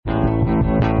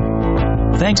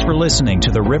Thanks for listening to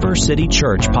the River City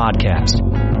Church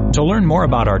podcast. To learn more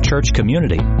about our church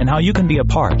community and how you can be a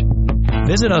part,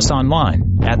 visit us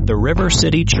online at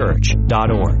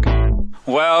therivercitychurch.org.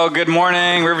 Well, good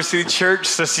morning, River City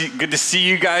Church. Good to see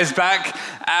you guys back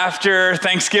after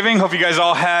Thanksgiving. Hope you guys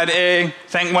all had a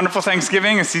wonderful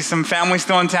Thanksgiving. I see some family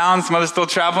still in town, some others still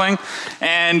traveling.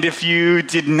 And if you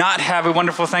did not have a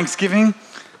wonderful Thanksgiving,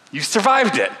 you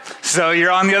survived it. So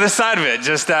you're on the other side of it.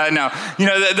 Just no. You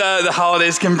know, the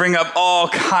holidays can bring up all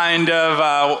kind of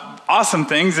awesome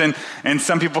things, and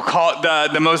some people call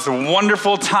it the most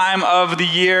wonderful time of the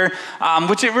year,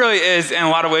 which it really is in a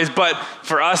lot of ways. But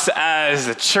for us as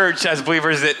a church, as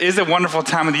believers, it is a wonderful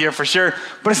time of the year for sure.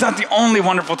 But it's not the only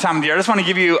wonderful time of the year. I just want to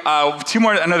give you two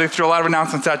more. I know they threw a lot of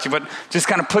announcements at you, but just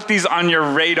kind of put these on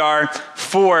your radar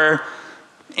for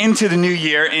into the new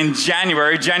year. In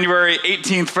January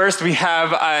 18th, first, we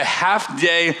have a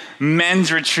half-day men's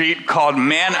retreat called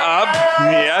Man Up.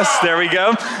 Yes, there we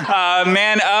go.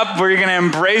 Man Up, where you're going to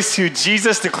embrace who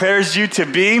Jesus declares you to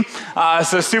be.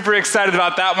 So super excited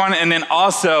about that one. And then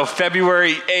also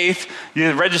February 8th,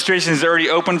 the registration is already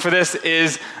open for this,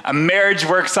 is a marriage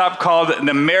workshop called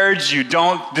The Marriage You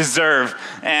Don't Deserve.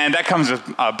 And that comes with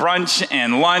a brunch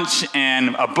and lunch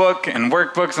and a book and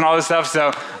workbooks and all this stuff.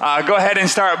 So go ahead and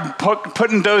start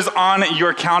putting those on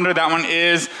your calendar. That one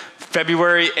is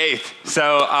February 8th.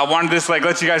 So I wanted to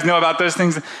let you guys know about those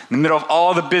things in the middle of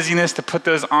all the busyness, to put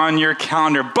those on your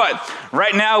calendar. But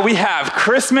right now we have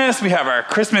Christmas. We have our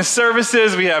Christmas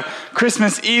services. We have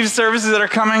Christmas Eve services that are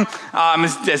coming.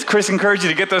 As Chris encouraged you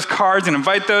to get those cards and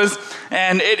invite those.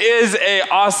 And it is an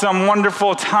awesome,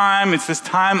 wonderful time. It's this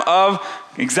time of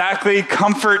exactly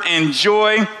comfort and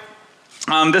joy.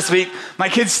 This week, my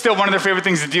kids still, one of their favorite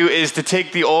things to do is to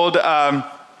take the old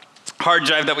hard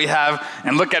drive that we have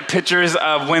and look at pictures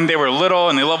of when they were little,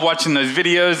 and they love watching those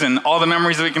videos and all the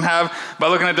memories that we can have by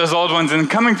looking at those old ones. And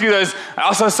coming through those, I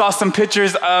also saw some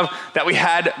pictures of that we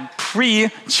had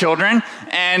pre-children,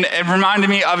 and it reminded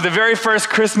me of the very first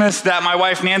Christmas that my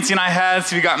wife Nancy and I had.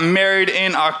 So we got married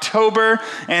in October,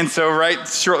 and so right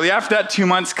shortly after that, 2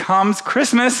 months, comes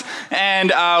Christmas,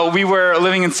 and we were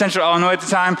living in Central Illinois at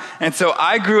the time, and so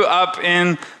I grew up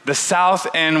in the South,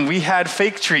 and we had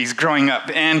fake trees growing up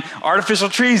and artificial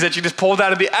trees that you just pulled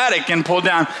out of the attic and pulled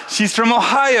down. She's from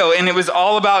Ohio, and it was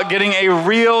all about getting a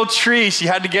real tree. She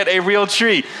had to get a real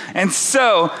tree. And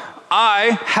so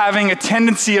I, having a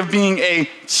tendency of being a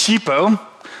cheapo,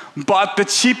 bought the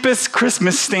cheapest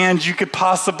Christmas stand you could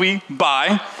possibly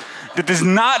buy. That is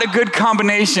not a good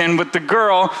combination with the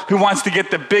girl who wants to get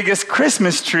the biggest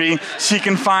Christmas tree she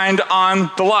can find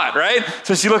on the lot, right?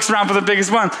 So she looks around for the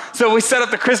biggest one. So we set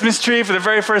up the Christmas tree for the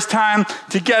very first time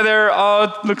together.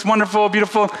 Oh, it looks wonderful,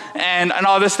 beautiful, and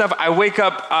all this stuff. I wake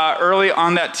up early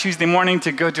on that Tuesday morning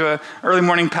to go to an early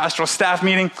morning pastoral staff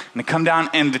meeting, and I come down,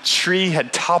 and the tree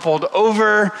had toppled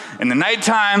over in the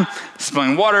nighttime,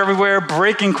 spilling water everywhere,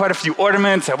 breaking quite a few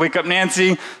ornaments. I wake up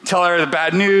Nancy, tell her the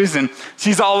bad news, and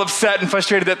she's all upset and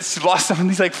frustrated that she lost some of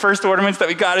these first ornaments that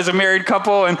we got as a married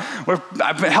couple, and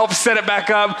I've helped set it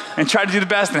back up and try to do the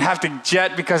best, and have to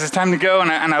jet because it's time to go,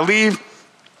 and I leave,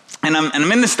 and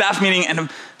I'm in the staff meeting,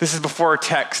 and this is before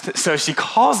text, so she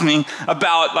calls me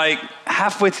about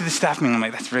halfway through the staff meeting. I'm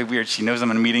like, that's really weird. She knows I'm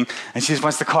in a meeting, and she just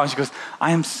wants to call, and she goes,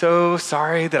 I am so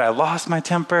sorry that I lost my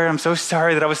temper. I'm so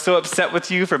sorry that I was so upset with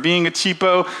you for being a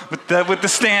cheapo with the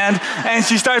stand. And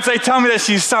she starts telling me that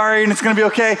she's sorry and it's going to be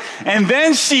okay. And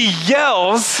then she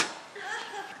yells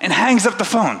and hangs up the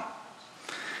phone.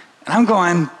 And I'm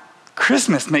going,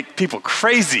 Christmas make people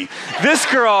crazy. This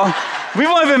girl, we've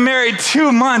only been married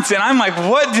 2 months, and I'm like,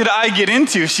 what did I get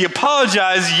into? She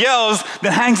apologized, yells,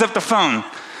 then hangs up the phone.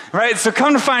 Right? So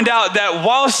come to find out that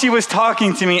while she was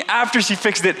talking to me, after she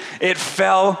fixed it, it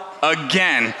fell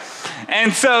again.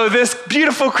 And so this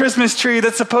beautiful Christmas tree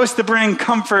that's supposed to bring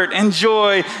comfort and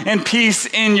joy and peace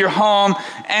in your home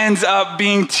ends up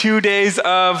being 2 days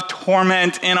of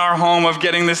torment in our home of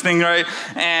getting this thing right,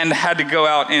 and had to go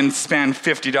out and spend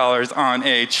 $50 on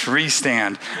a tree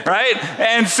stand, right?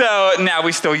 And so now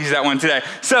we still use that one today.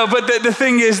 So, but the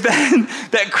thing is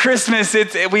that Christmas,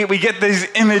 we get these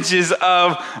images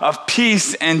of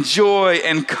peace and joy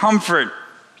and comfort,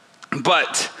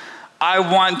 but I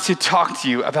want to talk to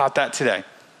you about that today.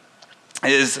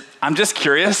 I'm just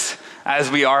curious, as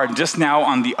we are just now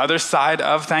on the other side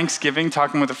of Thanksgiving,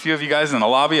 talking with a few of you guys in the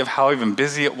lobby of how even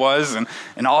busy it was and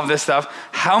all of this stuff.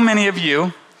 How many of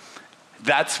you,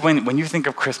 that's when you think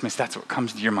of Christmas, that's what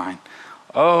comes to your mind?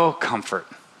 Oh, comfort.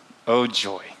 Oh,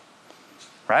 joy.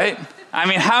 Right? I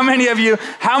mean, how many of you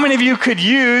could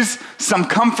use some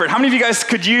comfort? How many of you guys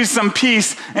could use some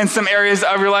peace in some areas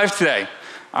of your life today?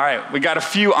 All right, we got a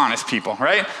few honest people,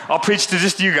 right? I'll preach to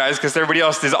just you guys because everybody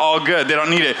else is all good. They don't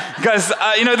need it. Because,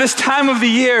 this time of the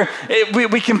year,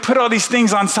 we can put all these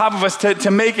things on top of us to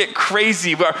make it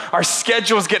crazy. Our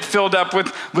schedules get filled up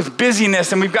with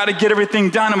busyness, and we've got to get everything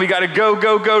done, and we got to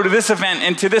go to this event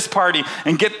and to this party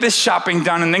and get this shopping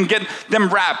done and then get them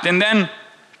wrapped and then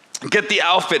get the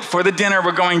outfit for the dinner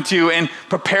we're going to and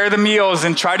prepare the meals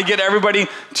and try to get everybody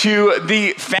to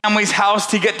the family's house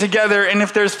to get together. And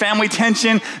if there's family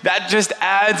tension, that just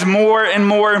adds more and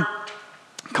more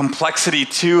complexity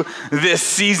to this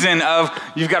season of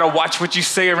you've got to watch what you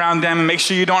say around them and make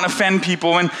sure you don't offend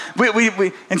people. And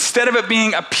we instead of it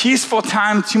being a peaceful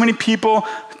time, too many people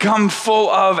come full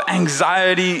of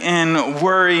anxiety and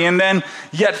worry. And then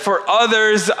yet for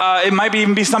others, it might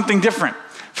even be something different.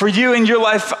 For you in your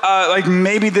life, like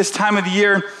maybe this time of the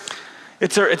year,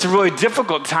 it's a really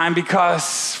difficult time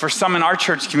because for some in our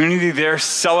church community, they're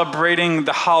celebrating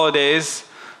the holidays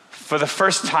for the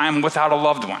first time without a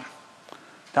loved one.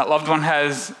 That loved one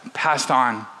has passed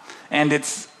on, and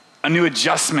it's a new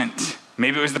adjustment.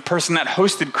 Maybe it was the person that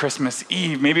hosted Christmas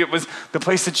Eve. Maybe it was the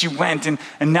place that you went, and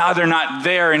now they're not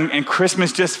there, and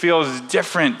Christmas just feels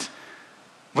different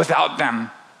without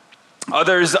them.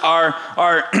 Others are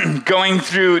going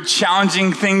through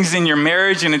challenging things in your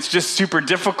marriage, and it's just super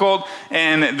difficult,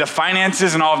 and the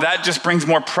finances and all of that just brings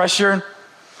more pressure.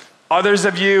 Others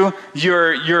of you,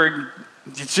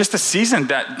 it's just a season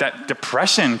that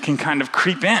depression can kind of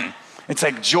creep in. It's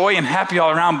like joy and happy all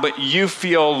around, but you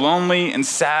feel lonely and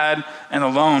sad and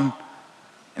alone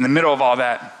in the middle of all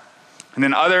that. And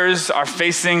then others are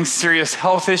facing serious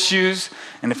health issues.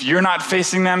 And if you're not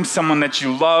facing them, someone that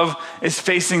you love is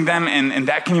facing them. And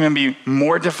that can even be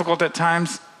more difficult at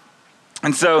times.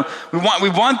 And so we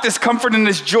want this comfort and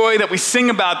this joy that we sing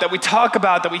about, that we talk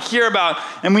about, that we hear about.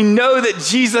 And we know that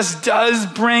Jesus does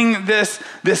bring this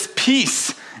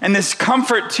peace and this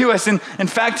comfort to us. And in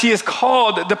fact, he is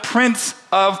called the Prince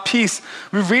of Peace.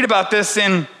 We read about this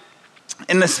in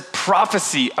this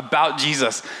prophecy about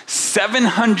Jesus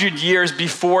 700 years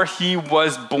before he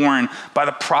was born by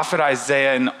the prophet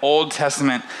Isaiah in the Old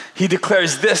Testament. He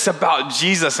declares this about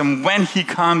Jesus and when he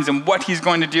comes and what he's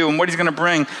going to do and what he's going to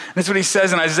bring. And that's what he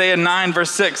says in Isaiah 9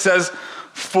 verse 6 says,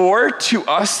 "For to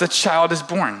us a child is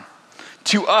born,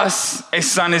 to us a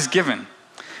son is given,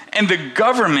 and the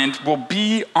government will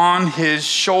be on his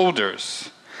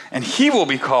shoulders, and he will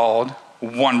be called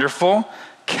Wonderful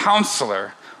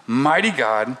Counselor, Mighty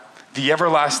God, the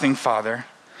Everlasting Father,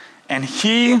 and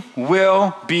he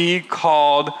will be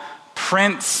called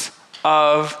Prince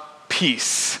of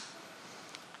Peace."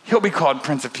 He'll be called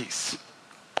Prince of Peace.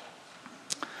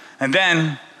 And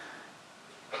then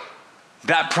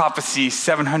that prophecy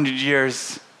 700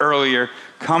 years earlier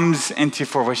comes into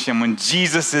fruition when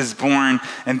Jesus is born.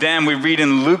 And then we read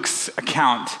in Luke's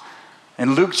account,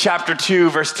 in Luke chapter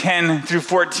 2, verse 10 through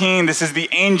 14, this is the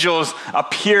angels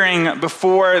appearing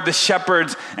before the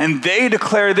shepherds, and they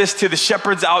declare this to the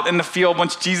shepherds out in the field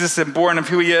once Jesus is born of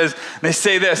who he is. They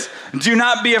say this, "Do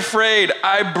not be afraid.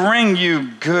 I bring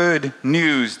you good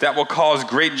news that will cause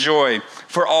great joy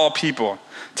for all people.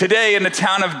 Today in the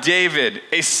town of David,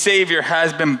 a Savior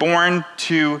has been born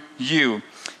to you.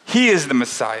 He is the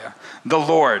Messiah, the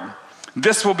Lord.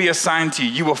 This will be a sign to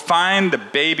you. You will find the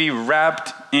baby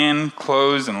wrapped in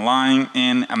clothes and lying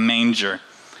in a manger."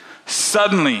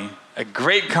 Suddenly, a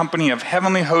great company of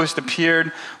heavenly hosts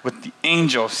appeared with the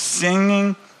angels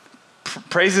singing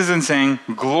praises and saying,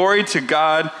 "Glory to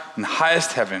God in the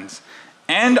highest heavens,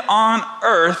 and on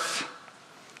earth,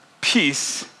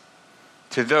 peace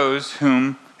to those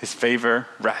whom his favor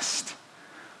rests."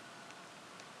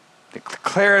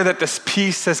 Declare that this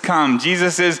peace has come.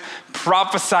 Jesus is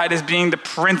prophesied as being the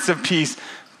Prince of Peace.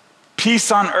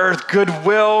 Peace on earth,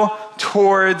 goodwill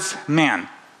towards man.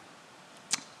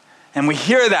 And we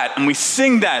hear that and we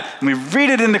sing that and we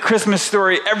read it in the Christmas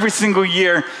story every single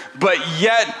year. But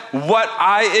yet what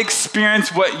I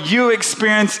experience, what you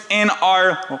experience in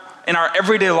our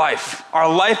everyday life, our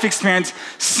life experience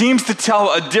seems to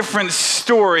tell a different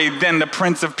story than the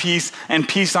Prince of Peace and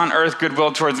peace on earth,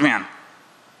 goodwill towards man.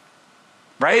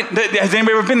 Right? Has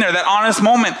anybody ever been there? That honest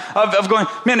moment of going,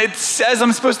 man, it says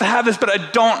I'm supposed to have this, but I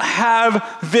don't have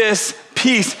this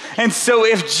peace. And so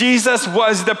if Jesus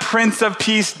was the Prince of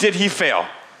Peace, did he fail?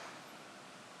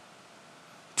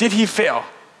 Did he fail?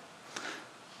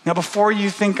 Now, before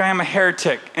you think I am a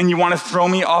heretic and you want to throw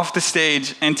me off the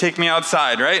stage and take me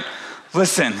outside, right?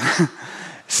 Listen,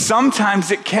 sometimes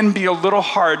it can be a little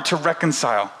hard to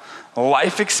reconcile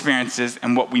life experiences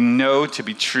and what we know to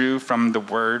be true from the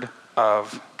Word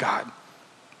of God.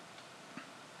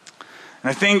 And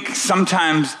I think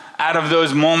sometimes out of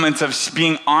those moments of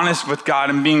being honest with God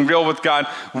and being real with God,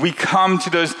 we come to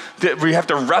those, that we have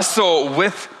to wrestle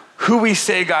with who we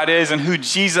say God is and who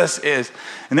Jesus is.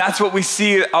 And that's what we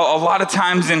see a lot of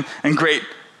times in great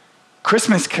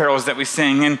Christmas carols that we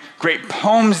sing and great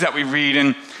poems that we read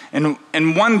and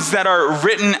ones that are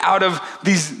written out of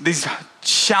these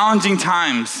challenging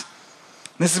times.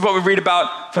 This is what we read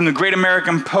about from the great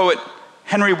American poet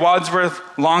Henry Wadsworth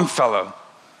Longfellow,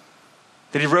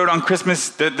 that he wrote on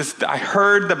Christmas, I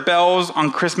heard the bells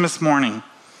on Christmas morning.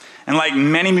 And like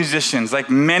many musicians, like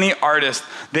many artists,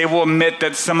 they will admit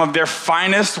that some of their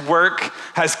finest work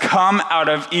has come out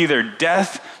of either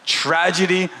death,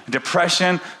 tragedy,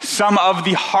 depression. Some of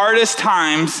the hardest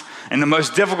times and the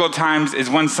most difficult times is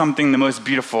when something the most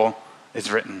beautiful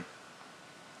is written.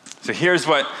 So here's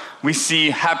what we see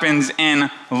happens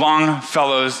in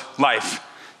Longfellow's life.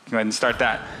 Go ahead and start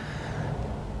that.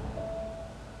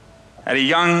 At a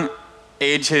young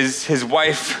age, his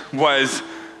wife was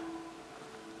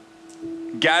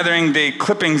gathering the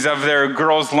clippings of their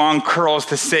girls' long curls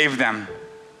to save them.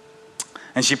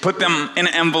 And she put them in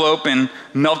an envelope and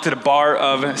melted a bar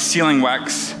of sealing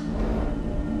wax.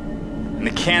 And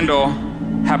the candle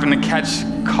happened to catch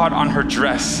caught on her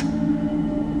dress.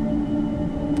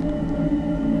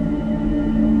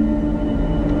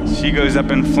 She goes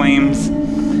up in flames.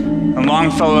 And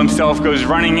Longfellow himself goes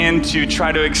running in to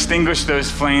try to extinguish those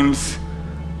flames.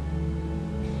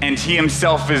 And he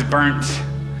himself is burnt.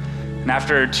 And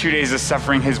after 2 days of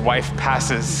suffering, his wife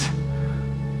passes.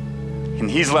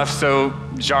 And he's left so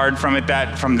jarred from it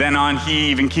that from then on, he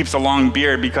even keeps a long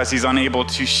beard because he's unable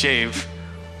to shave.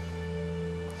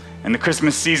 And the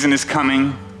Christmas season is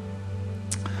coming.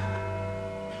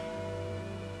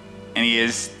 And he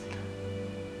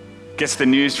gets the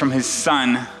news from his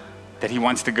son that he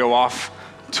wants to go off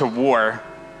to war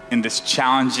in this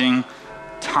challenging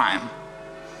time.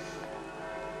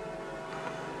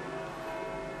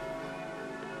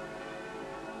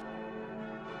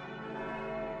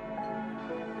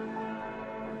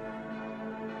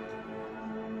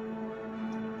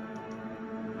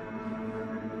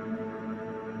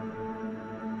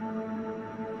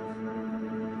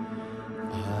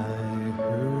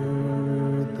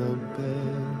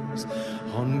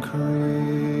 On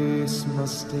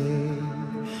Christmas Day,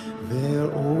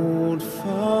 their old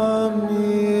familiar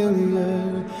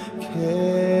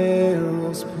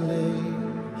carols play,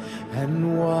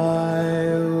 and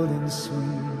wild and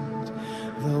sweet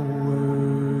the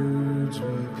words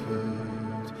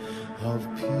repeat of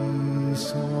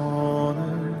peace on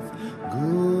earth,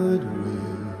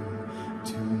 goodwill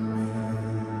to men.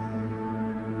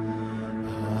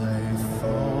 I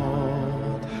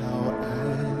thought how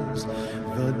as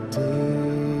the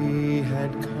day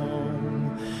had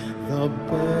come, the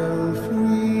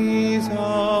belfries of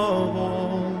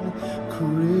all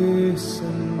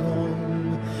Christendom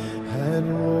had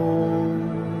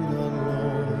rolled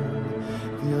along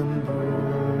the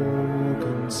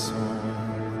unbroken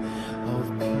song of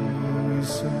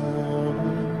peace on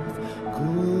earth,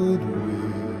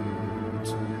 goodwill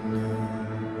to men.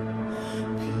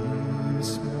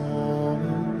 Peace on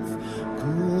earth,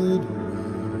 goodwill.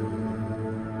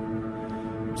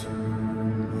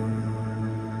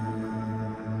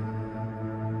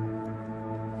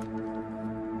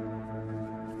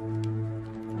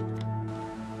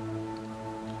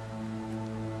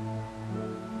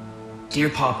 Dear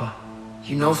Papa,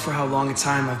 you know for how long a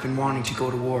time I've been wanting to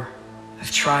go to war. I've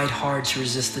tried hard to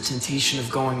resist the temptation of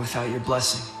going without your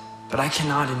blessing, but I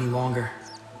cannot any longer.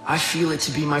 I feel it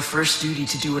to be my first duty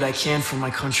to do what I can for my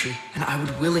country, and I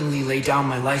would willingly lay down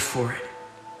my life for it.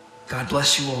 God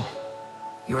bless you all.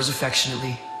 Yours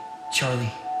affectionately,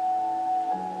 Charlie.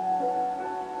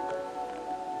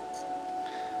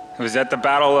 It was at the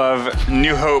Battle of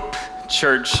New Hope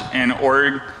Church in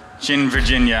Origin,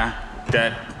 Virginia,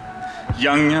 that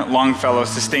young Longfellow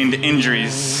sustained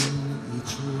injuries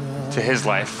to his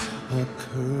life. A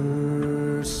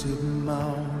cursed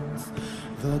mouth,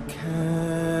 the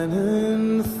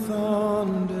cannon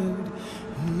thundered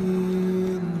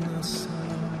in the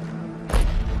sound.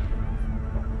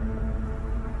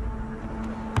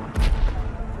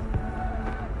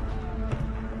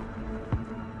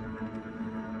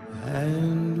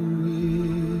 And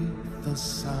with the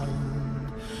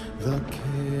sound, the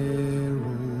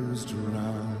carols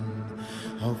drown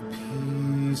of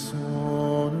peace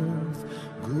on earth,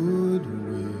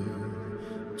 goodwill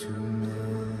to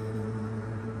men.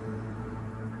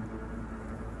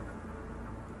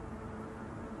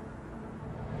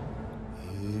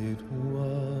 It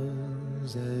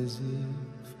was as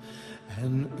if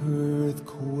an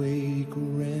earthquake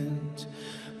rent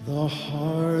the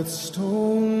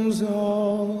hearthstones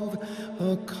of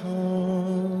a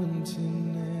continent.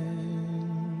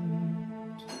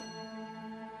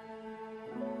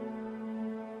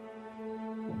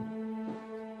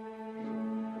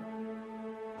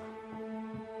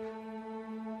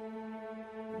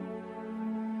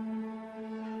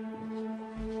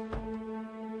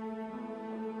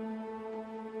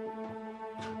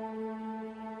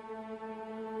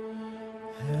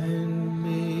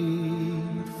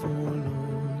 Handmaid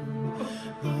forlorn,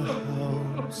 the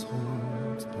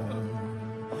household born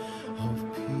of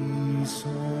peace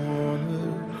on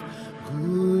earth,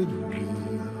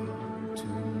 goodwill to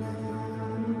men.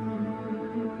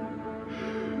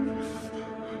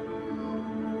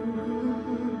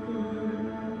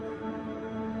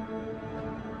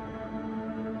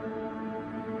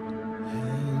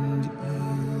 And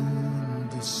in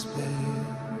despair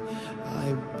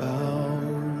I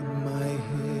bowed my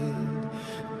head.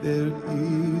 There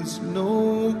is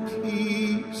no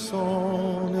peace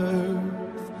on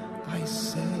earth, I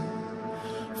said,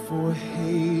 for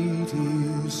hate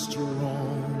is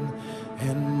strong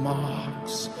and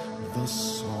mocks the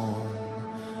song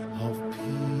of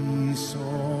peace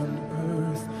on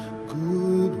earth,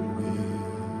 goodwill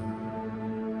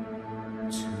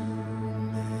to men.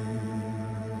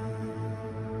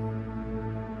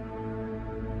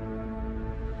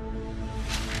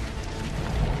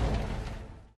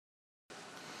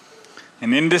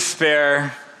 And in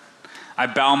despair, I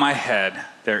bow my head.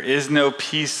 There is no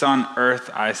peace on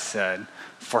earth, I said,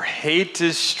 for hate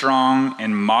is strong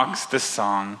and mocks the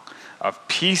song of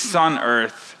peace on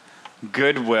earth,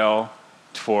 goodwill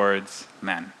towards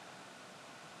men.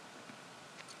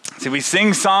 See, we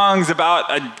sing songs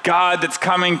about a God that's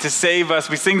coming to save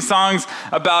us. We sing songs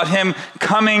about him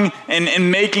coming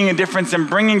and making a difference and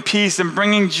bringing peace and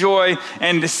bringing joy.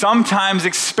 And sometimes,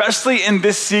 especially in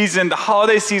this season, the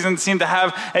holiday season, seem to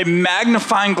have a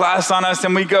magnifying glass on us.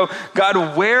 And we go,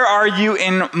 God, where are you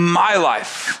in my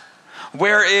life?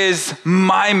 Where is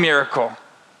my miracle?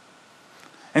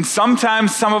 And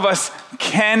sometimes some of us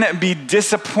can be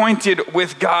disappointed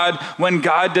with God when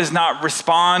God does not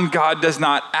respond, God does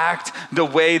not act the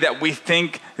way that we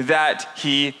think that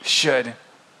he should.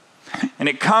 And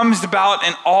it comes about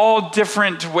in all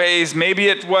different ways. Maybe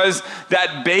it was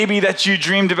that baby that you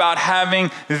dreamed about having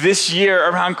this year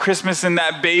around Christmas and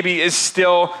that baby is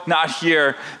still not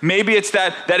here. Maybe it's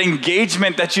that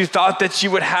engagement that you thought that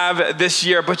you would have this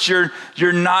year, but you're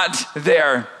not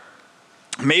there.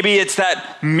 Maybe it's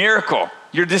that miracle.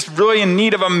 You're just really in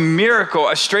need of a miracle,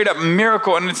 a straight up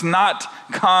miracle, and it's not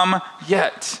come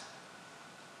yet.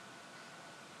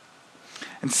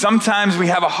 And sometimes we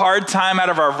have a hard time out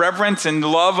of our reverence and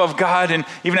love of God, and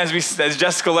even as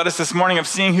Jessica led us this morning of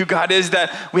seeing who God is,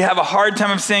 that we have a hard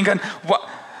time of saying, God, what?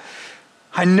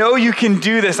 I know you can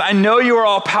do this. I know you are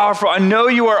all powerful. I know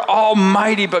you are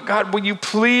almighty, but God, will you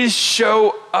please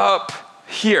show up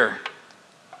here?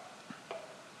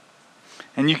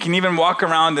 And you can even walk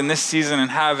around in this season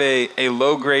and have a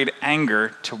low-grade anger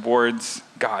towards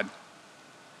God.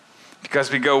 Because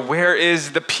we go, where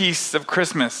is the peace of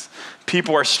Christmas?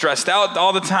 People are stressed out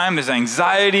all the time. There's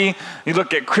anxiety. You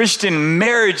look at Christian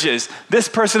marriages. This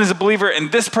person is a believer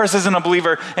and this person isn't a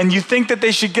believer. And you think that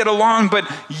they should get along, but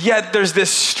yet there's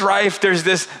this strife.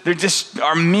 They just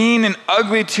are mean and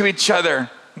ugly to each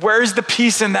other. Where's the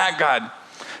peace in that, God?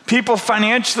 People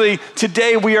financially,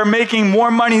 today we are making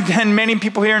more money than many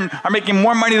people here are making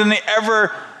more money than they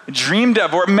ever dreamed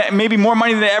of, or maybe more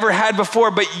money than they ever had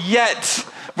before, but yet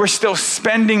we're still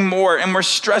spending more and we're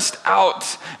stressed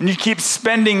out and you keep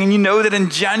spending and you know that in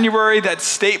January that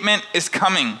statement is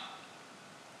coming.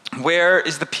 Where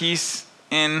is the peace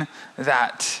in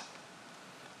that?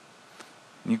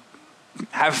 You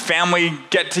have family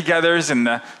get-togethers and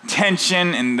the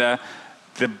tension and the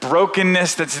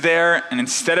brokenness that's there, and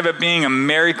instead of it being a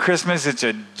Merry Christmas, it's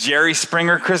a Jerry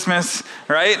Springer Christmas,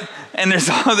 right? And there's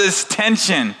all this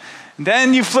tension.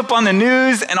 Then you flip on the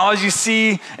news, and all you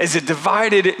see is a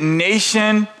divided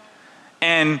nation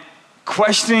and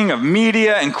questioning of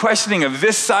media and questioning of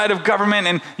this side of government,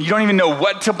 and you don't even know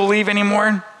what to believe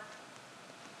anymore.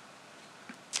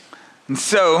 And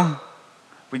so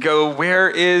we go, where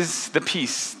is the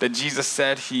peace that Jesus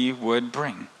said he would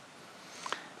bring?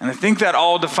 And I think that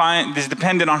all is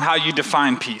dependent on how you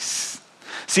define peace.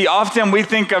 See, often we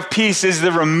think of peace as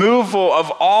the removal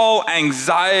of all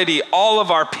anxiety, all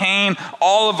of our pain,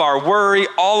 all of our worry,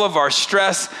 all of our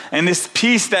stress. And this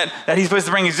peace that he's supposed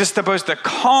to bring is just supposed to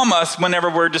calm us whenever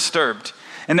we're disturbed.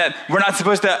 And that we're not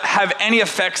supposed to have any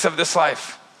effects of this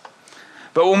life.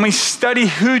 But when we study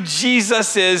who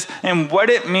Jesus is and what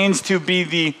it means to be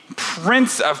the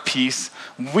Prince of Peace,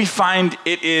 we find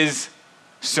it is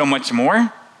so much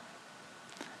more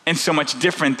and so much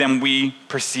different than we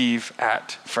perceive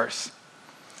at first.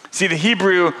 See, the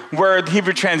Hebrew word, the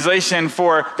Hebrew translation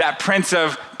for that Prince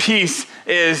of Peace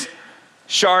is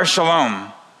Shar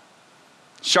Shalom.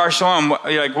 Shar Shalom,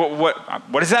 you're like,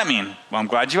 what does that mean? Well, I'm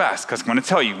glad you asked, because I'm going to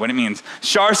tell you what it means.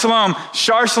 Shar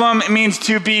Shalom it means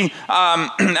to be,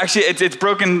 actually it's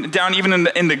broken down even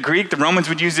in the Greek. The Romans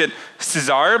would use it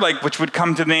Caesar, which would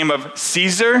come to the name of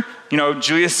Caesar,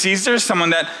 Julius Caesar,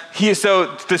 someone that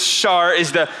so the Shar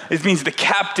it means the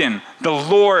captain, the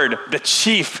lord, the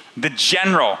chief, the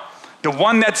general, the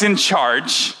one that's in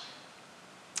charge.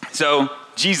 So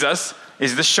Jesus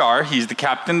is the Shar, he's the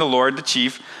captain, the lord, the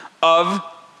chief of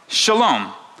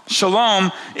Shalom.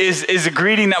 Shalom is a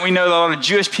greeting that we know that a lot of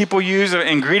Jewish people use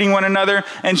in greeting one another.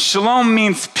 And shalom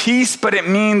means peace, but it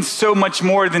means so much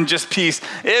more than just peace.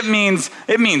 It means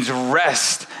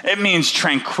rest. It means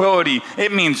tranquility.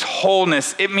 It means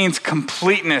wholeness. It means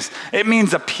completeness. It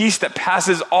means a peace that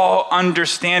passes all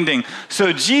understanding.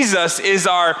 So Jesus is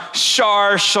our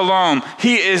Shar Shalom.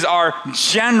 He is our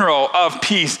general of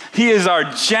peace. He is our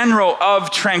general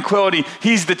of tranquility.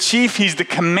 He's the chief. He's the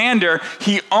commander.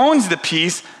 He owns the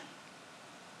peace.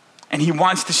 And he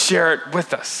wants to share it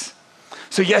with us.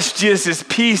 So yes, Jesus is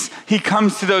peace. He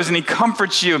comes to those and he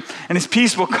comforts you, and his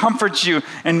peace will comfort you.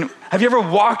 And have you ever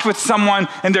walked with someone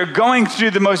and they're going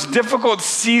through the most difficult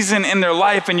season in their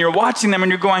life, and you're watching them and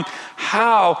you're going,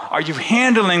 how are you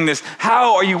handling this?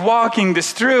 How are you walking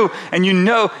this through? And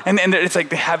and it's like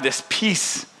they have this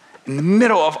peace in the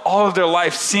middle of all of their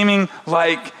life seeming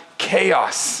like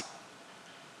chaos.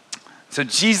 So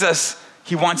Jesus,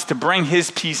 he wants to bring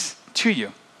his peace to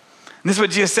you. And this is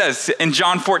what Jesus says. In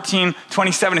John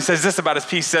 14:27, it says this about his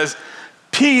peace. It says,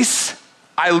 peace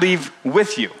I leave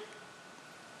with you.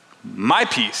 My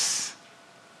peace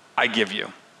I give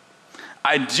you.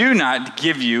 I do not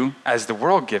give you as the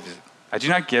world gives. I do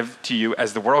not give to you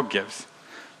as the world gives.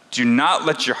 Do not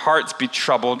let your hearts be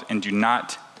troubled, and do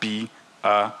not be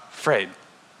afraid.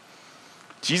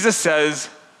 Jesus says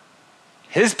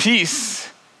his peace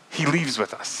he leaves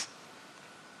with us.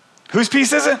 Whose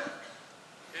peace is it?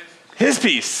 His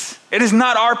peace. It is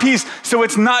not our peace, so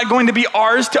it's not going to be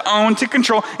ours to own, to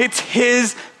control. It's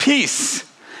his peace.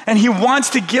 And he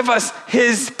wants to give us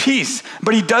his peace,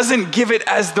 but he doesn't give it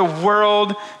as the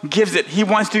world gives it. He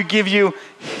wants to give you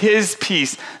his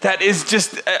peace. That is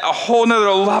just a whole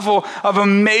nother level of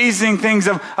amazing things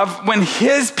of when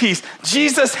his peace,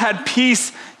 Jesus had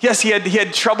peace. Yes, he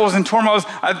had troubles and turmoils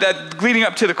that leading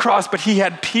up to the cross, but he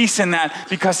had peace in that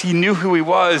because he knew who he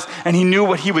was and he knew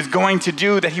what he was going to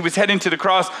do, that he was heading to the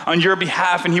cross on your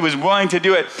behalf and he was willing to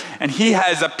do it. And he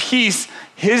has a peace,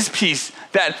 his peace,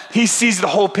 that he sees the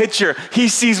whole picture. He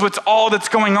sees what's all that's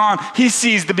going on. He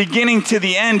sees the beginning to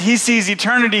the end. He sees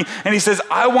eternity. And he says,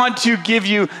 I want to give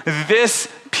you this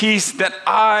peace that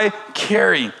I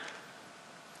carry.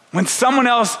 When someone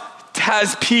else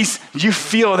has peace, you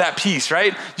feel that peace,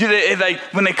 right? Like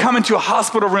when they come into a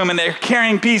hospital room and they're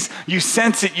carrying peace, you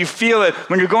sense it, you feel it.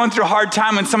 When you're going through a hard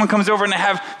time and someone comes over and they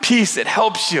have peace, it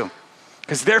helps you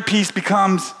because their peace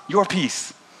becomes your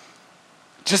peace.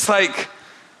 Just like,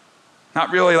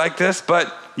 not really like this,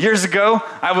 but years ago,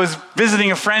 I was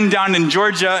visiting a friend down in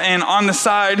Georgia, and on the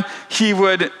side, he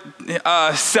would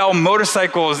sell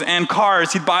motorcycles and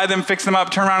cars. He'd buy them, fix them up,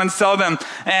 turn around and sell them.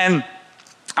 And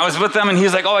I was with them, and he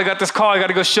was like, oh, I got this call. I got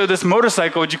to go show this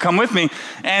motorcycle. Would you come with me?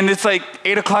 And it's like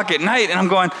 8 o'clock at night, and I'm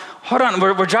going, hold on.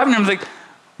 We're driving. I'm like,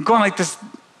 I'm going like this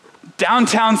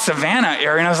downtown Savannah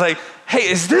area. And I was like, hey,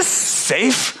 is this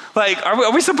safe? Like,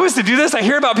 are we supposed to do this? I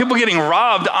hear about people getting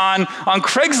robbed on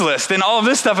Craigslist and all of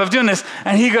this stuff of doing this.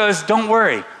 And he goes, don't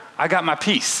worry. I got my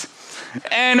peace.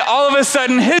 And all of a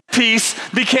sudden, his peace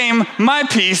became my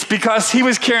peace because he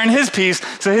was carrying his peace,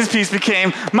 so his peace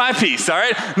became my peace, all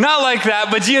right? Not like that,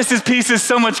 but Jesus' peace is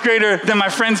so much greater than my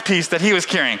friend's peace that he was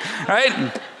carrying, all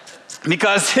right?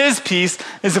 Because his peace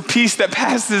is a peace that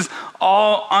passes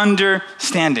all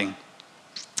understanding.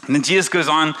 And then Jesus goes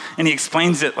on and he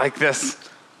explains it like this.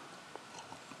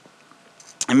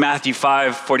 In Matthew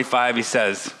 5:45, he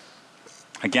says,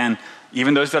 again,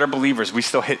 even those that are believers, we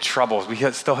still hit troubles. We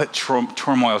still hit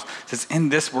turmoils. It says, in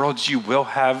this world you will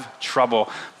have trouble,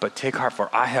 but take heart,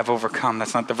 for I have overcome.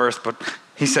 That's not the verse, but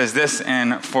he says this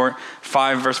in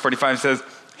 5 verse 45 says,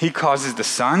 he causes the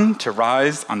sun to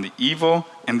rise on the evil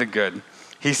and the good.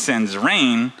 He sends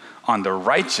rain on the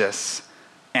righteous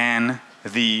and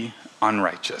the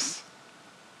unrighteous.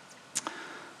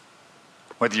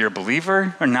 Whether you're a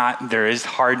believer or not, there is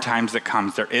hard times that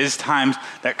come. There is times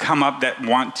that come up that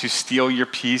want to steal your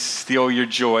peace, steal your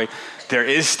joy. There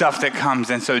is stuff that comes.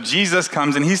 And so Jesus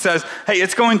comes and he says, hey,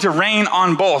 it's going to rain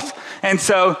on both. And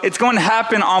so it's going to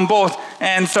happen on both.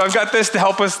 And so I've got this to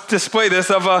help us display this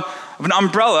of an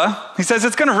umbrella. He says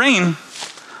it's going to rain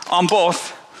on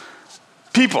both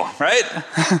people, right?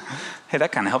 Hey,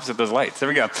 that kind of helps with those lights. There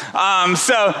we go.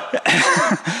 So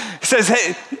he says,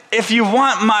 hey, if you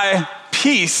want my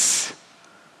peace,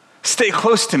 stay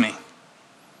close to me.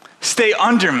 Stay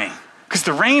under me. Because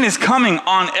the rain is coming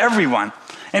on everyone.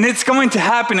 And it's going to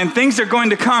happen and things are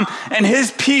going to come. And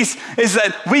his peace is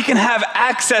that we can have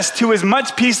access to as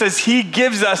much peace as he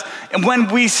gives us when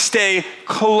we stay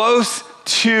close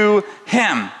to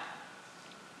him.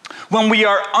 When we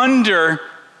are under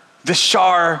the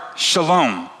Shar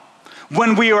Shalom.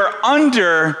 When we are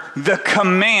under the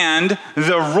command,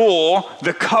 the rule,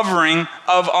 the covering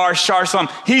of our Shar Shalom.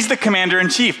 He's the commander in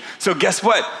chief. So guess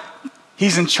what?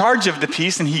 He's in charge of the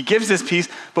peace and he gives us peace,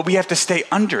 but we have to stay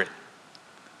under it.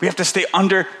 We have to stay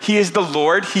under, he is the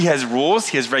Lord, he has rules,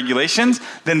 he has regulations,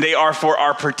 then they are for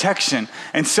our protection.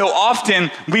 And so often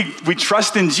we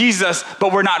trust in Jesus,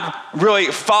 but we're not really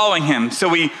following him. So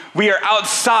we are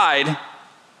outside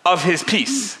of his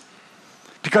peace.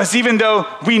 Because even though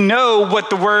we know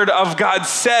what the word of God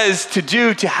says to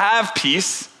do to have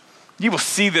peace, you will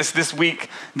see this week,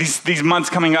 these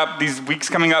months coming up, these weeks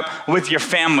coming up with your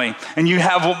family. And you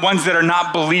have ones that are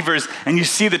not believers, and you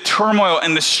see the turmoil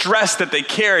and the stress that they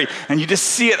carry, and you just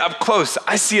see it up close.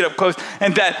 I see it up close,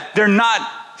 and that they're not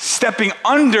stepping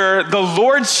under the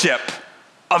lordship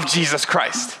of Jesus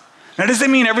Christ. Now, does it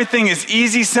mean everything is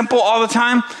easy, simple all the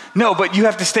time? No, but you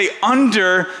have to stay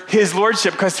under his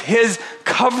lordship because his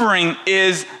covering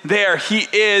is there. He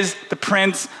is the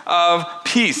Prince of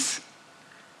Peace.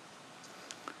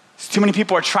 Too many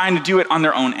people are trying to do it on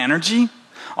their own energy,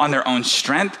 on their own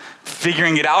strength,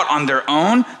 figuring it out on their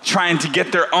own, trying to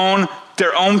get their own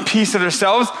piece of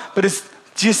themselves. But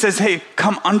Jesus says, hey,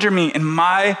 come under me and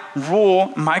my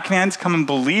rule, my commands, come and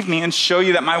believe me and show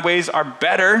you that my ways are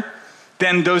better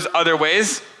than those other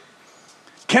ways.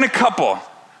 Can a couple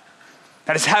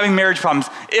that is having marriage problems,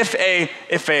 if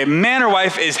a man or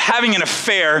wife is having an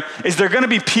affair, is there going to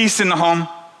be peace in the home?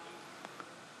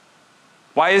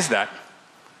 Why is that?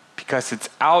 Because it's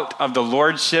out of the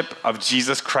lordship of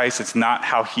Jesus Christ. It's not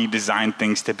how he designed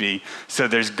things to be. So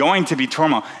there's going to be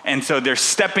turmoil. And so they're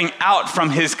stepping out from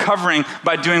his covering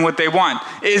by doing what they want.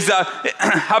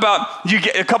 How about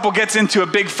a couple gets into a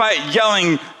big fight,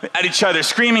 yelling at each other,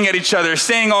 screaming at each other,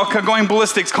 saying going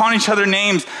ballistics, calling each other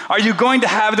names. Are you going to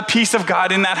have the peace of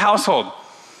God in that household?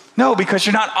 No, because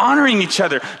you're not honoring each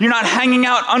other. You're not hanging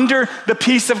out under the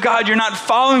peace of God. You're not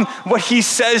following what he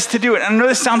says to do it. And I know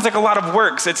this sounds like a lot of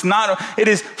works. It's not. It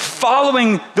is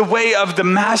following the way of the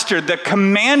master, the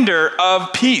commander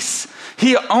of peace.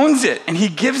 He owns it and he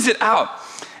gives it out.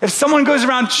 If someone goes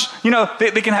around, you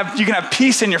can have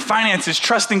peace in your finances,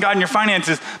 trust in God in your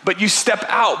finances, but you step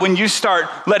out when you start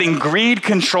letting greed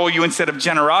control you instead of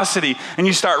generosity, and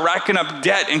you start racking up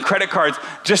debt and credit cards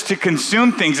just to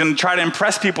consume things and try to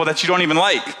impress people that you don't even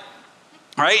like.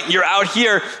 Right? You're out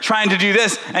here trying to do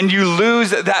this, and you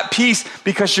lose that peace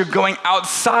because you're going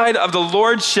outside of the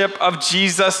lordship of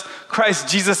Jesus Christ.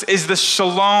 Jesus is the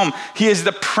Shalom. He is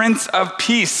the Prince of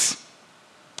Peace.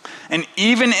 And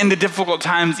even in the difficult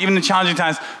times, even the challenging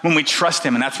times, when we trust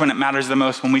him, and that's when it matters the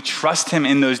most, when we trust him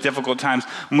in those difficult times,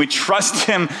 when we trust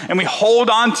him and we hold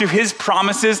on to his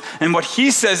promises and what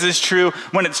he says is true,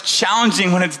 when it's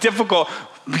challenging, when it's difficult,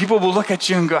 people will look at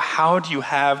you and go, how do you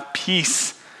have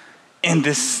peace in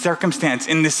this circumstance,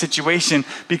 in this situation?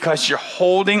 Because you're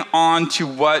holding on to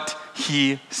what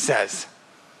he says.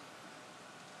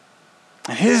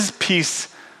 And his peace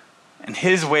and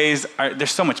his ways, they're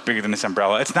so much bigger than this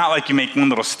umbrella. It's not like you make one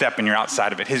little step and you're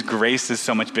outside of it. His grace is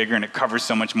so much bigger and it covers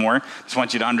so much more. Just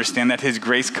want you to understand that his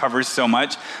grace covers so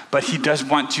much, but he does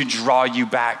want to draw you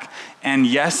back. And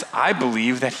yes, I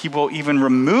believe that he will even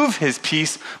remove his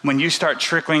peace when you start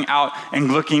trickling out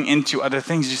and looking into other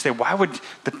things. You say, why would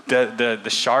the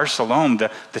Shar Shalom, the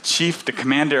chief, the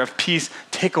commander of peace,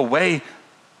 take away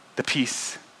the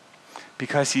peace?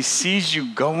 Because he sees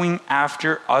you going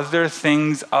after other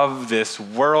things of this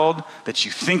world that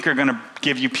you think are going to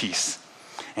give you peace.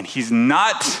 And he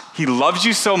loves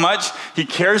you so much, he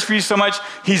cares for you so much,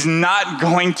 he's not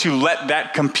going to let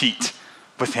that compete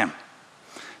with him.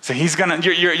 So he's gonna,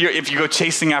 if you go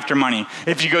chasing after money,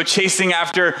 if you go chasing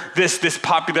after this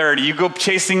popularity, you go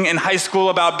chasing in high school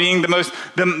about being the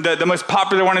most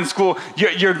popular one in school,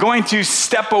 you're going to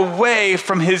step away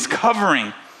from his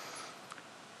covering.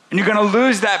 And you're going to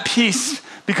lose that peace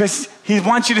because he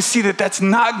wants you to see that that's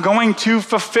not going to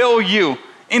fulfill you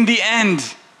in the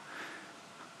end.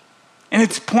 And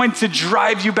it's point to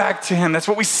drive you back to him. That's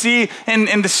what we see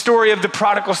in the story of the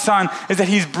prodigal son, is that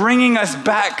he's bringing us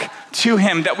back to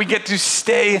him, that we get to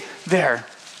stay there.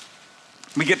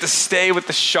 We get to stay with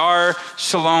the Shar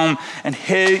Shalom, and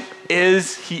he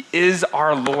is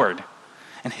our Lord.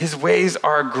 And his ways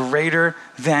are greater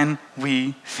than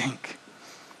we think.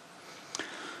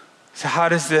 So how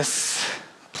does this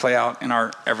play out in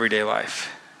our everyday life?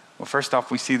 Well, first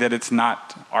off, we see that it's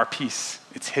not our peace,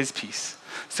 it's his peace.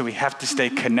 So we have to stay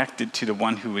connected to the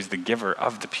one who is the giver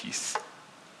of the peace.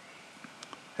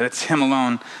 That's him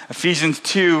alone. Ephesians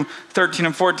 2:13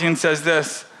 and 14 says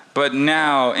this, "But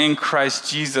now in Christ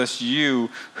Jesus, you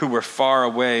who were far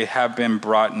away have been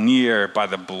brought near by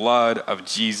the blood of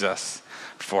Jesus.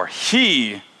 For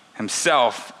he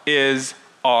himself is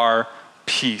our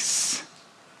peace."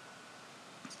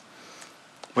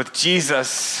 With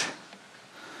Jesus,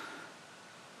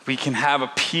 we can have a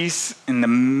peace in the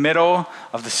middle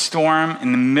of the storm,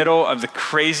 in the middle of the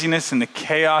craziness and the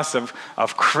chaos of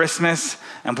Christmas.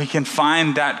 And we can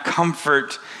find that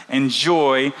comfort and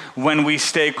joy when we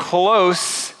stay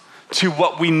close to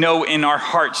what we know in our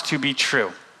hearts to be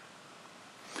true.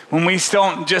 When we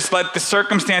don't just let the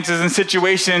circumstances and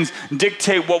situations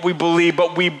dictate what we believe,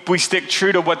 but we stick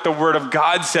true to what the Word of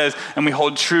God says, and we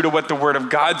hold true to what the Word of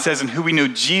God says and who we know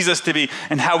Jesus to be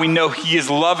and how we know he is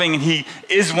loving and he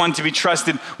is one to be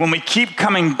trusted. When we keep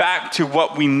coming back to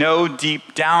what we know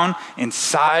deep down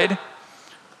inside,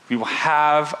 we will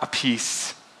have a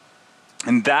peace.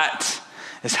 And that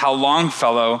is how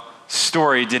Longfellow's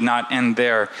story did not end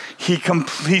there. He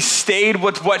stayed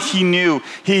with what he knew.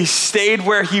 He stayed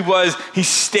where he was. He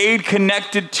stayed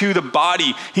connected to the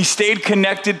body. He stayed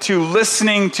connected to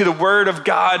listening to the word of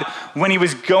God when he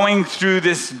was going through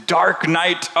this dark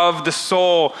night of the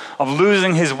soul of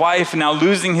losing his wife and now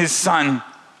losing his son.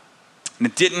 And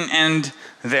it didn't end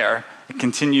there. It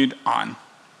continued on.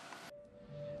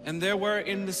 And there were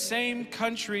in the same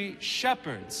country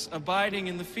shepherds abiding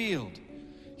in the field,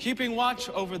 keeping watch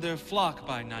over their flock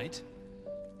by night.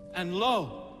 And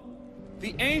lo,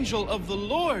 the angel of the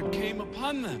Lord came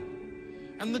upon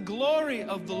them, and the glory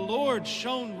of the Lord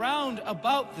shone round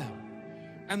about them,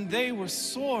 and they were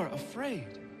sore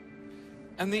afraid.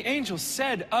 And the angel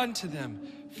said unto them,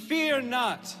 "Fear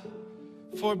not,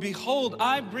 for behold,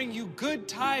 I bring you good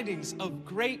tidings of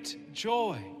great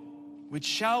joy, which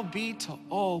shall be to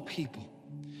all people.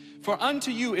 For unto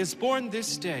you is born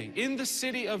this day in the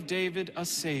city of David a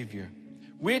Savior,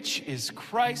 which is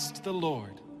Christ the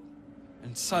Lord."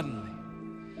 And suddenly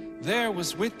there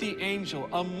was with the angel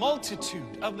a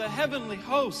multitude of the heavenly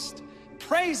host,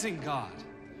 praising God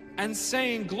and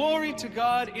saying, "Glory to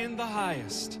God in the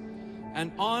highest,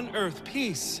 and on earth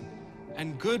peace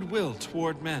and goodwill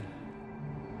toward men."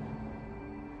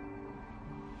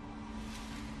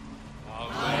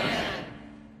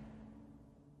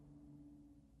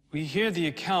 We hear the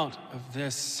account of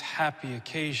this happy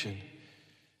occasion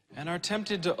and are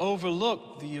tempted to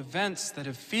overlook the events that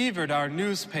have fevered our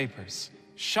newspapers,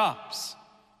 shops,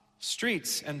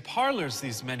 streets, and parlors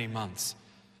these many months,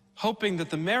 hoping that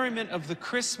the merriment of the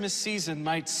Christmas season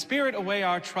might spirit away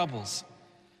our troubles.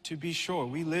 To be sure,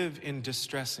 we live in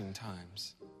distressing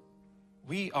times.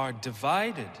 We are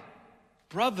divided,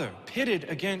 brother pitted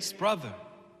against brother,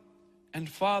 and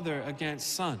father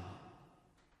against son.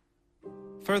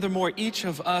 Furthermore, each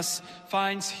of us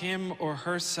finds him or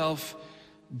herself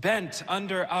bent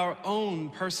under our own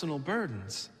personal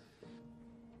burdens,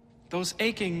 those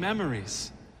aching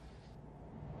memories,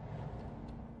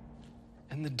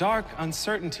 and the dark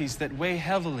uncertainties that weigh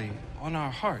heavily on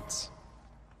our hearts.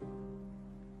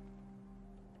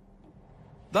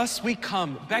 Thus we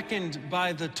come, beckoned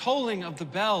by the tolling of the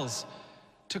bells,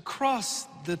 to cross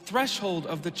the threshold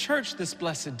of the church this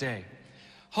blessed day,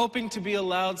 hoping to be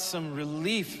allowed some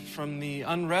relief from the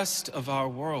unrest of our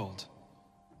world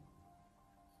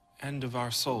and of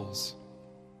our souls.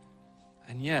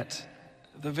 And yet,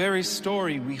 the very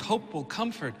story we hope will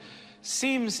comfort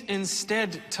seems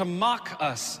instead to mock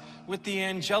us with the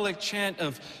angelic chant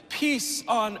of peace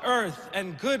on earth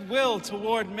and goodwill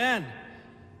toward men.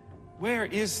 Where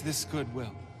is this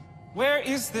goodwill? Where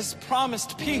is this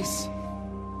promised peace?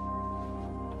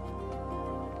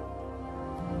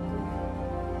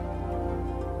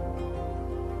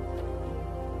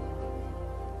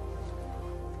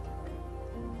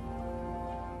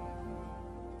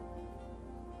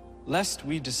 Lest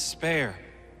we despair,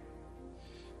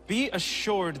 be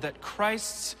assured that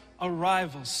Christ's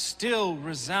arrival still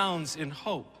resounds in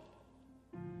hope.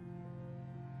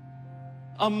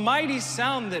 a mighty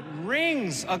sound that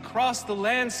rings across the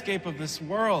landscape of this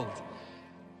world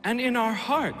and in our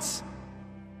hearts.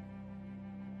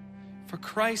 For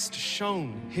Christ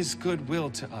shown his goodwill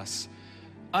to us,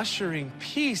 ushering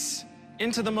peace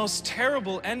into the most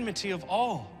terrible enmity of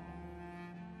all,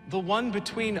 the one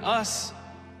between us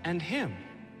and him.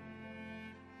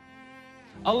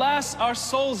 Alas, our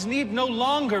souls need no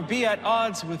longer be at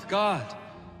odds with God.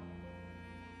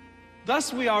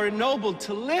 Thus we are ennobled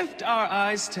to lift our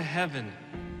eyes to heaven,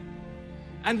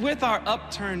 and with our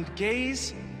upturned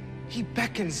gaze, he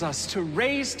beckons us to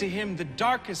raise to him the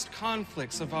darkest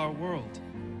conflicts of our world.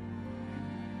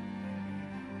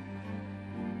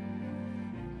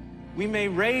 We may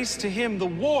raise to him the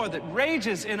war that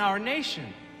rages in our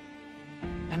nation,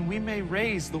 and we may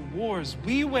raise the wars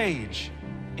we wage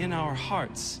in our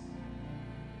hearts.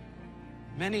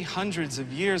 Many hundreds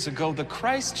of years ago, the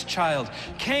Christ child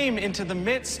came into the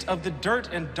midst of the dirt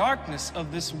and darkness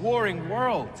of this warring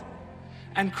world.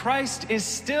 And Christ is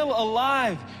still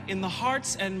alive in the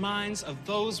hearts and minds of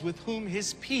those with whom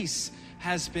his peace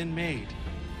has been made.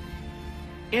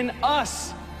 In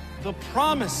us, the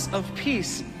promise of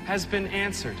peace has been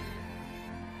answered.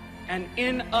 And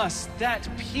in us, that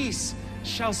peace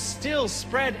shall still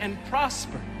spread and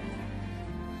prosper.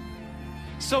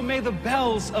 So may the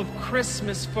bells of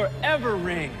Christmas forever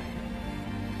ring,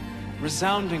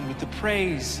 resounding with the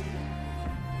praise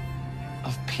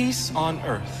of peace on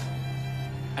earth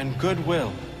and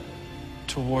goodwill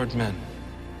toward men.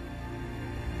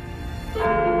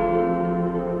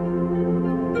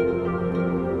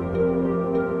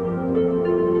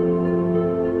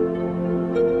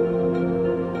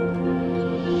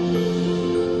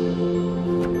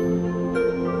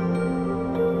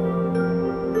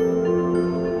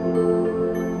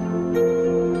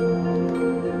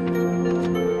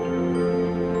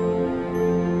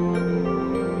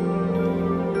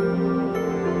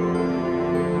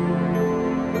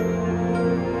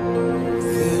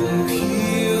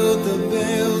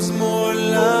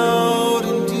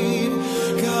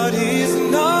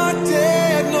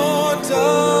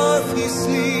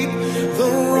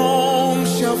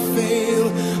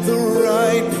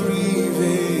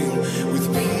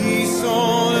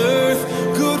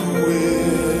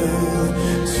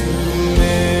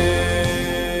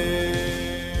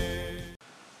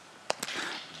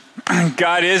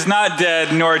 God is not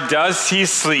dead, nor does he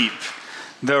sleep.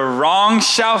 The wrong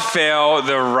shall fail,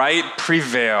 the right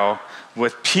prevail.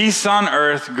 With peace on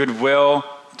earth, goodwill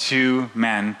to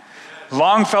men.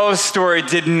 Longfellow's story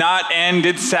did not end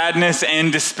in sadness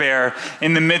and despair.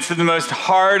 In the midst of the most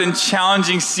hard and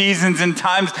challenging seasons and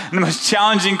times, and the most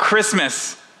challenging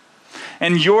Christmas.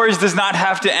 And yours does not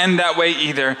have to end that way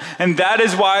either. And that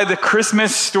is why the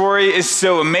Christmas story is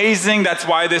so amazing. That's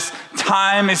why this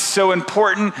time is so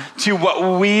important to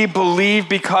what we believe,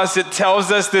 because it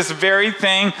tells us this very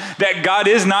thing, that God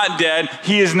is not dead.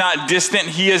 He is not distant.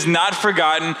 He is not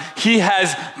forgotten. He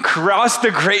has crossed the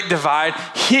great divide.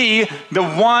 He, the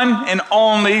one and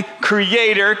only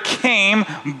Creator, came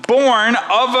born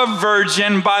of a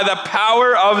virgin by the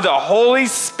power of the Holy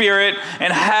Spirit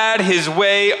and had his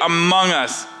way among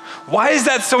us. Why is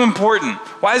that so important?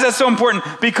 Why is that so important?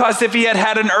 Because if he had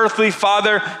had an earthly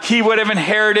father, he would have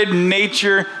inherited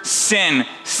nature, sin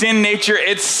nature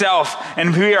itself.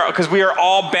 And because we are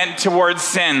all bent towards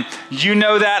sin. You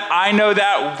know that, I know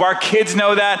that, our kids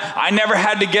know that. I never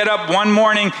had to get up one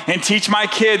morning and teach my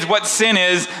kids what sin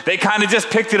is. They kind of just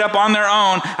picked it up on their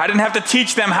own. I didn't have to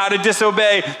teach them how to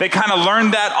disobey. They kind of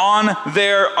learned that on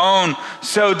their own.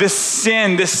 So this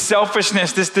sin, this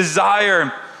selfishness, this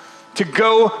desire to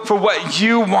go for what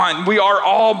you want. We are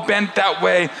all bent that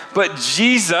way. But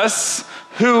Jesus,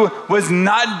 who was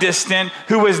not distant,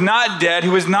 who was not dead,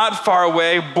 who was not far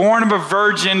away, born of a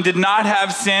virgin, did not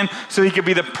have sin, so he could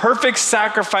be the perfect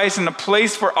sacrifice in the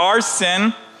place for our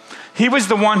sin. He was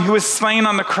the one who was slain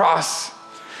on the cross.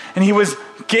 And he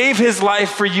gave his life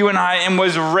for you and I and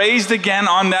was raised again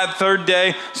on that third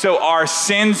day so our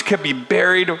sins could be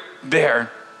buried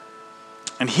there.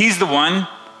 And he's the one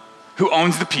who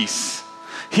owns the peace.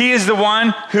 He is the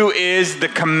one who is the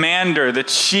commander, the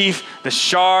chief, the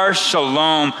Shar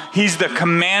Shalom. He's the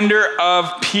commander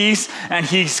of peace, and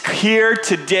he's here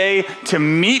today to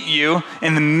meet you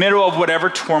in the middle of whatever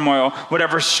turmoil,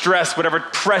 whatever stress, whatever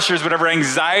pressures, whatever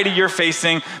anxiety you're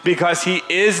facing, because he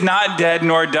is not dead,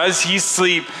 nor does he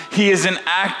sleep. He is an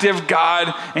active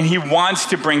God, and he wants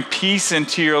to bring peace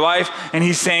into your life, and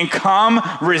he's saying, come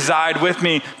reside with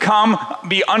me. Come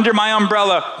be under my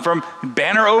umbrella. From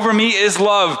banner over me is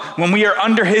love. When we are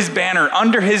under his banner,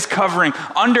 under his covering,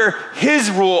 under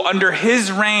his rule, under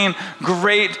his reign,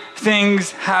 great things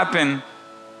happen.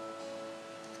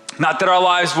 Not that our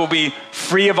lives will be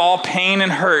free of all pain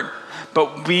and hurt,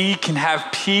 but we can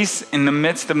have peace in the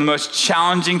midst of the most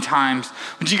challenging times.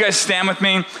 Would you guys stand with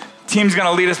me? Team's going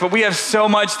to lead us, but we have so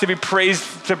much to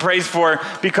praise for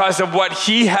because of what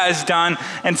he has done.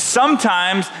 And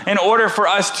sometimes in order for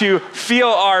us to feel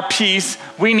our peace,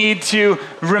 we need to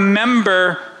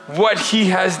remember what he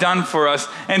has done for us,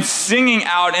 and singing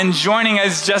out and joining,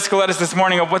 as Jessica led us this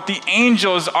morning, of what the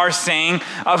angels are saying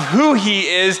of who he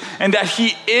is and that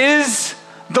he is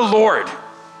the Lord.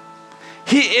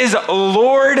 He is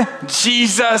Lord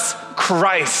Jesus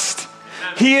Christ.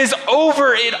 He is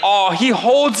over it all. He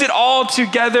holds it all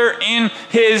together in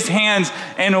his hands.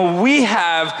 And we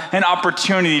have an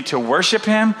opportunity to worship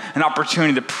him, an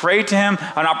opportunity to pray to him,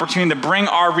 an opportunity to bring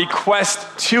our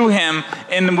request to him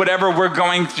in whatever we're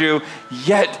going through.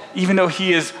 Yet, even though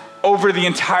he is over the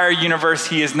entire universe,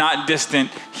 he is not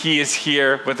distant. He is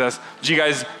here with us. Would you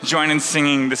guys join in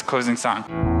singing this closing song?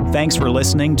 Thanks for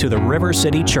listening to the River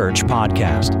City Church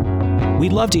podcast.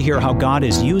 We'd love to hear how God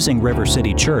is using River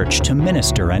City Church to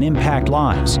minister and impact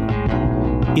lives.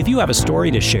 If you have a story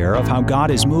to share of how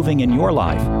God is moving in your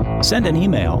life, send an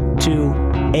email to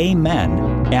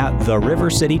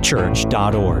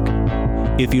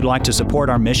amen@therivercitychurch.org. If you'd like to support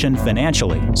our mission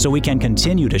financially so we can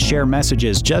continue to share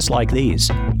messages just like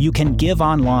these, you can give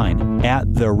online at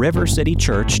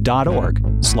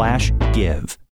therivercitychurch.org/give.